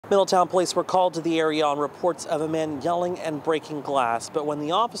Middletown police were called to the area on reports of a man yelling and breaking glass, but when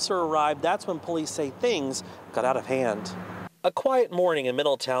the officer arrived, that's when police say things got out of hand. A quiet morning in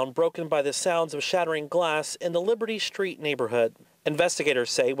Middletown broken by the sounds of shattering glass in the Liberty Street neighborhood. Investigators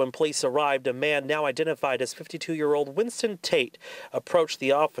say when police arrived, a man now identified as 52-year-old Winston Tate approached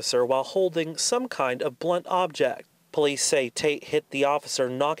the officer while holding some kind of blunt object. Police say Tate hit the officer,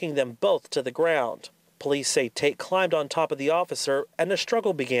 knocking them both to the ground. Police say Tate climbed on top of the officer and a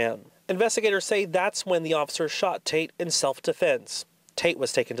struggle began. Investigators say that's when the officer shot Tate in self-defense. Tate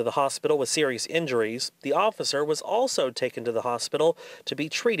was taken to the hospital with serious injuries. The officer was also taken to the hospital to be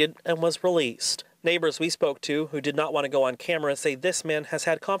treated and was released. Neighbors we spoke to who did not want to go on camera say this man has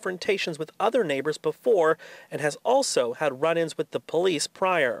had confrontations with other neighbors before and has also had run-ins with the police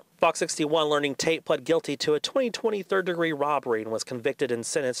prior. Fox 61 learning Tate pled guilty to a 2020 third-degree robbery and was convicted and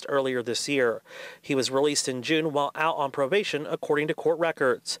sentenced earlier this year. He was released in June while out on probation, according to court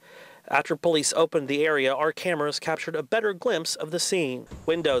records. After police opened the area, our cameras captured a better glimpse of the scene.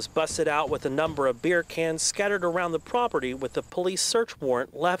 Windows busted out with a number of beer cans scattered around the property with the police search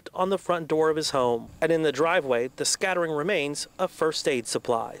warrant left on the front door of his home. And in the driveway, the scattering remains of first aid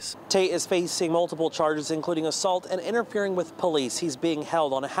supplies. Tate is facing multiple charges, including assault and interfering with police. He's being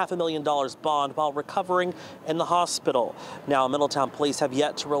held on a $500,000 bond while recovering in the hospital. Now, Middletown police have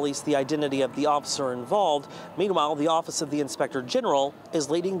yet to release the identity of the officer involved. Meanwhile, the Office of the Inspector General is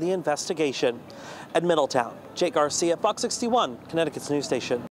leading the investigation. At Middletown, Jake Garcia, Fox 61, Connecticut's news station.